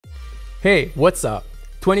Hey, what's up?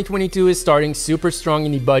 2022 is starting super strong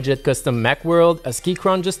in the budget custom Mac world as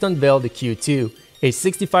Keychron just unveiled the Q2, a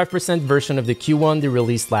 65% version of the Q1 they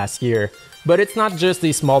released last year. But it's not just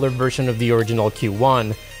a smaller version of the original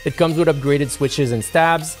Q1. It comes with upgraded switches and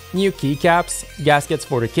stabs, new keycaps, gaskets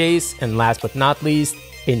for the case, and last but not least,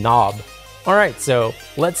 a knob. Alright, so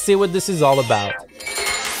let's see what this is all about.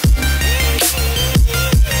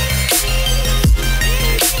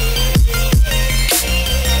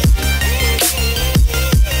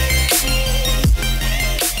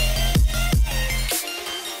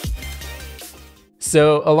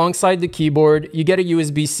 So alongside the keyboard, you get a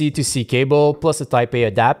USB-C to C cable plus a Type-A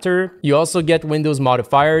adapter. You also get Windows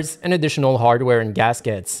modifiers and additional hardware and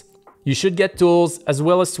gaskets. You should get tools as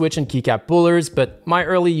well as switch and keycap pullers, but my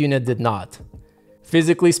early unit did not.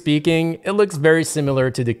 Physically speaking, it looks very similar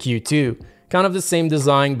to the Q2, kind of the same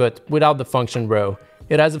design but without the function row.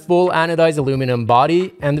 It has a full anodized aluminum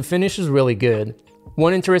body and the finish is really good.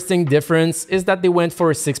 One interesting difference is that they went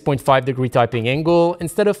for a 6.5 degree typing angle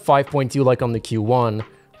instead of 5.2 like on the Q1.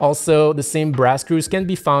 Also, the same brass screws can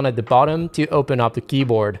be found at the bottom to open up the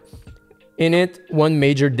keyboard. In it, one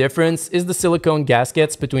major difference is the silicone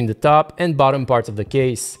gaskets between the top and bottom parts of the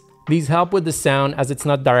case. These help with the sound as it's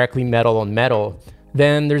not directly metal on metal.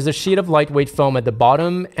 Then there's a sheet of lightweight foam at the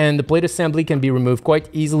bottom and the plate assembly can be removed quite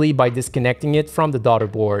easily by disconnecting it from the daughter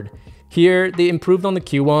board. Here, they improved on the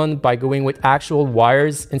Q1 by going with actual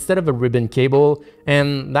wires instead of a ribbon cable,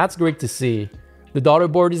 and that's great to see. The daughter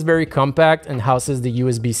board is very compact and houses the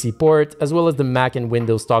USB-C port as well as the Mac and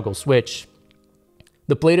Windows toggle switch.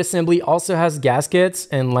 The plate assembly also has gaskets,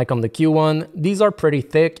 and like on the Q1, these are pretty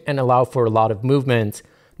thick and allow for a lot of movement.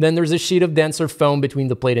 Then there's a sheet of denser foam between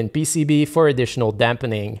the plate and PCB for additional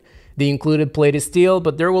dampening. The included plate is steel,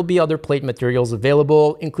 but there will be other plate materials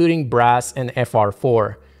available, including brass and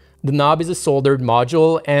FR4. The knob is a soldered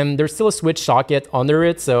module and there's still a switch socket under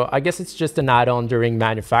it, so I guess it's just an add-on during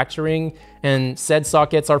manufacturing, and said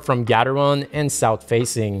sockets are from Gateron and south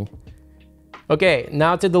facing. Okay,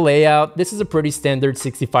 now to the layout. This is a pretty standard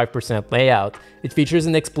 65% layout. It features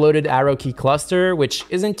an exploded arrow key cluster, which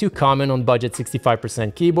isn't too common on budget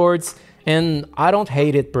 65% keyboards, and I don't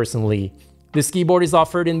hate it personally. This keyboard is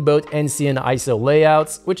offered in both NC and ISO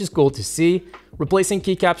layouts, which is cool to see. Replacing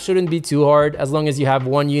keycaps shouldn't be too hard as long as you have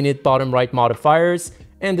one unit bottom right modifiers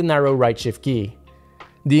and the narrow right shift key.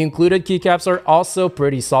 The included keycaps are also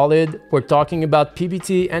pretty solid. We're talking about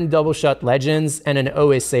PBT and double shot legends and an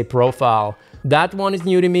OSA profile. That one is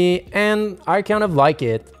new to me and I kind of like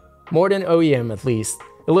it. More than OEM at least.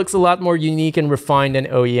 It looks a lot more unique and refined than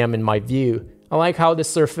OEM in my view. I like how the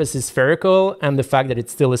surface is spherical and the fact that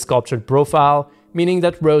it's still a sculptured profile, meaning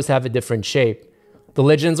that rows have a different shape. The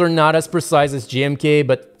legends are not as precise as GMK,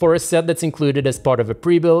 but for a set that's included as part of a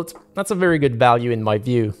pre-built, that's a very good value in my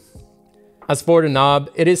view. As for the knob,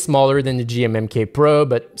 it is smaller than the GMMK Pro,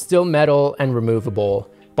 but still metal and removable.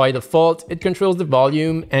 By default, it controls the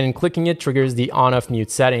volume and clicking it triggers the on-off mute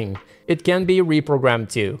setting. It can be reprogrammed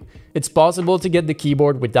too. It's possible to get the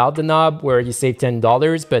keyboard without the knob where you save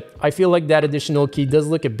 $10, but I feel like that additional key does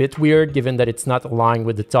look a bit weird given that it's not aligned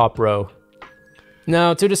with the top row.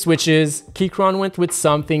 Now to the switches, Keychron went with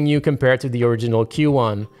something new compared to the original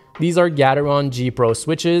Q1. These are Gateron G Pro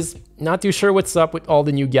switches. Not too sure what's up with all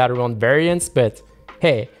the new Gateron variants, but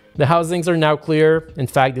hey, the housings are now clear. In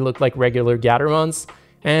fact, they look like regular Gaterons,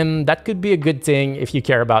 and that could be a good thing if you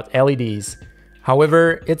care about LEDs.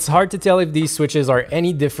 However, it's hard to tell if these switches are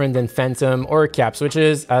any different than Phantom or cap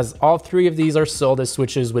switches, as all three of these are sold as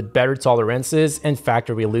switches with better tolerances and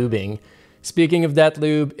factory lubing. Speaking of that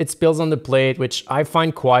lube, it spills on the plate, which I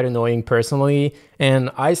find quite annoying personally, and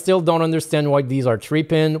I still don't understand why these are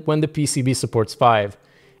 3-pin when the PCB supports 5.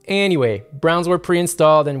 Anyway, browns were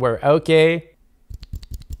pre-installed and we're okay.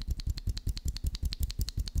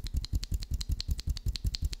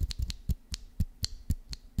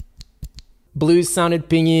 Blues sounded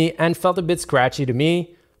pingy and felt a bit scratchy to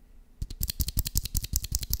me.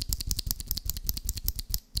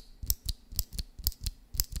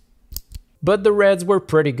 But the reds were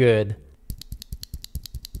pretty good.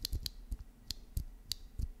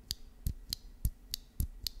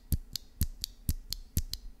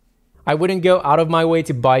 I wouldn't go out of my way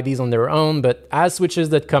to buy these on their own, but as switches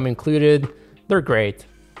that come included, they're great.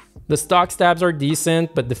 The stock stabs are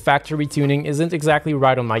decent, but the factory tuning isn't exactly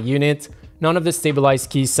right on my unit. None of the stabilized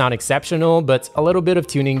keys sound exceptional, but a little bit of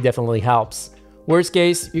tuning definitely helps. Worst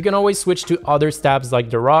case, you can always switch to other stabs like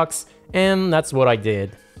the rocks, and that's what I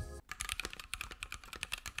did.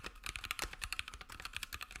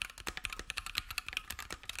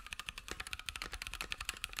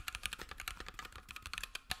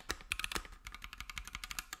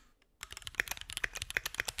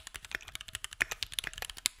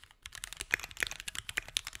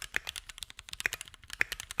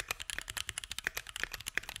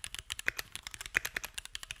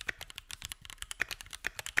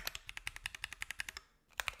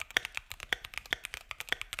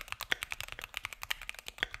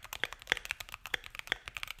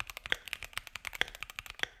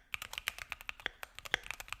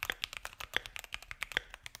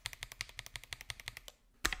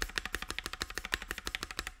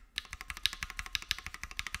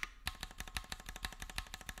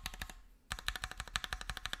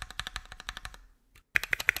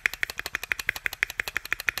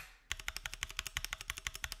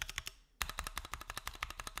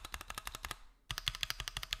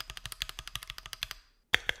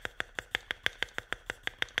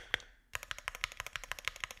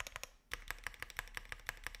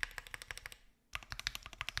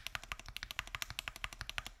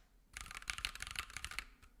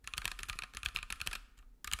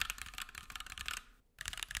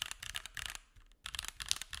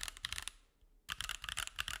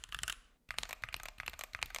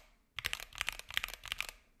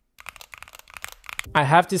 I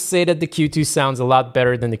have to say that the Q2 sounds a lot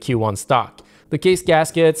better than the Q1 stock. The case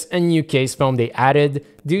gaskets and new case foam they added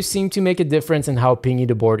do seem to make a difference in how pingy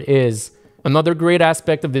the board is. Another great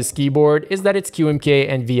aspect of this keyboard is that it's QMK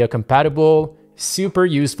and VIA compatible, super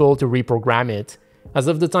useful to reprogram it. As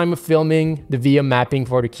of the time of filming, the VIA mapping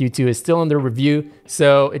for the Q2 is still under review,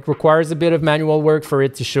 so it requires a bit of manual work for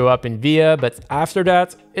it to show up in VIA, but after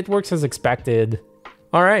that, it works as expected.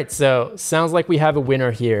 Alright, so sounds like we have a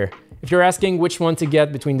winner here. If you're asking which one to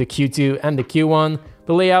get between the Q2 and the Q1,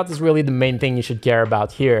 the layout is really the main thing you should care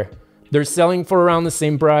about here. They're selling for around the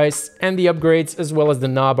same price, and the upgrades as well as the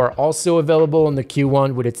knob are also available on the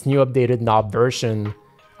Q1 with its new updated knob version.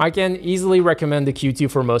 I can easily recommend the Q2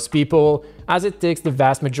 for most people, as it ticks the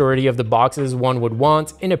vast majority of the boxes one would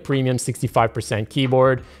want in a premium 65%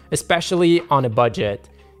 keyboard, especially on a budget.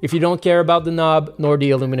 If you don't care about the knob nor the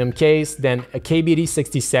aluminum case, then a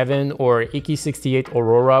KBD67 or EK68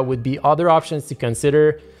 Aurora would be other options to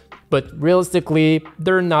consider, but realistically,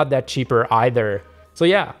 they're not that cheaper either. So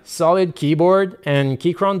yeah, solid keyboard, and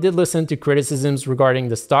Keychron did listen to criticisms regarding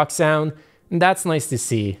the stock sound, and that's nice to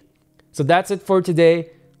see. So that's it for today.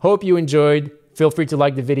 Hope you enjoyed. Feel free to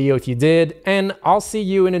like the video if you did, and I'll see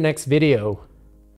you in the next video.